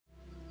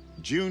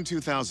June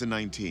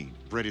 2019,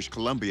 British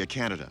Columbia,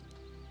 Canada.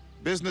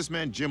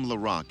 Businessman Jim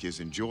LaRock is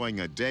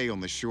enjoying a day on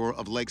the shore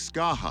of Lake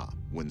Skaha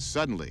when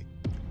suddenly,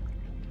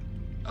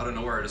 out of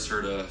nowhere, I just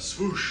heard a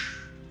swoosh,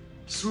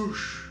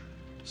 swoosh,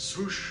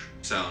 swoosh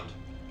sound.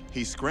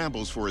 he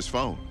scrambles for his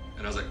phone.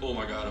 And I was like, oh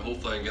my God,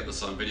 hopefully I can get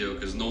this on video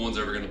because no one's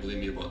ever gonna believe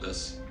me about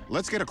this.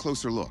 Let's get a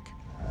closer look.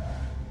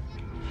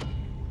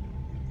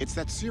 It's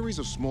that series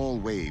of small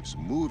waves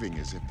moving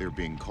as if they're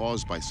being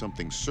caused by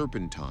something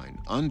serpentine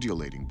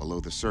undulating below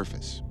the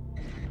surface.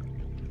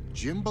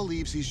 Jim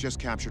believes he's just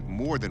captured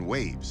more than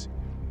waves.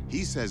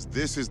 He says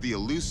this is the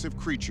elusive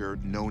creature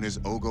known as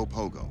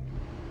Ogopogo.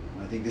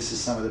 I think this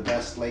is some of the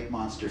best lake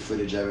monster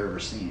footage I've ever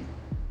seen.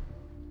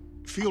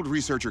 Field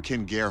researcher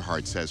Ken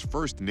Gerhardt says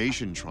First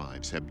Nation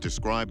tribes have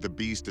described the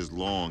beast as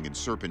long and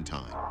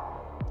serpentine,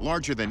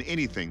 larger than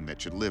anything that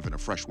should live in a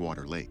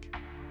freshwater lake.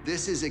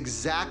 This is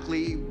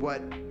exactly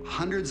what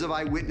hundreds of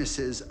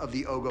eyewitnesses of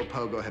the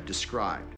Ogopogo have described.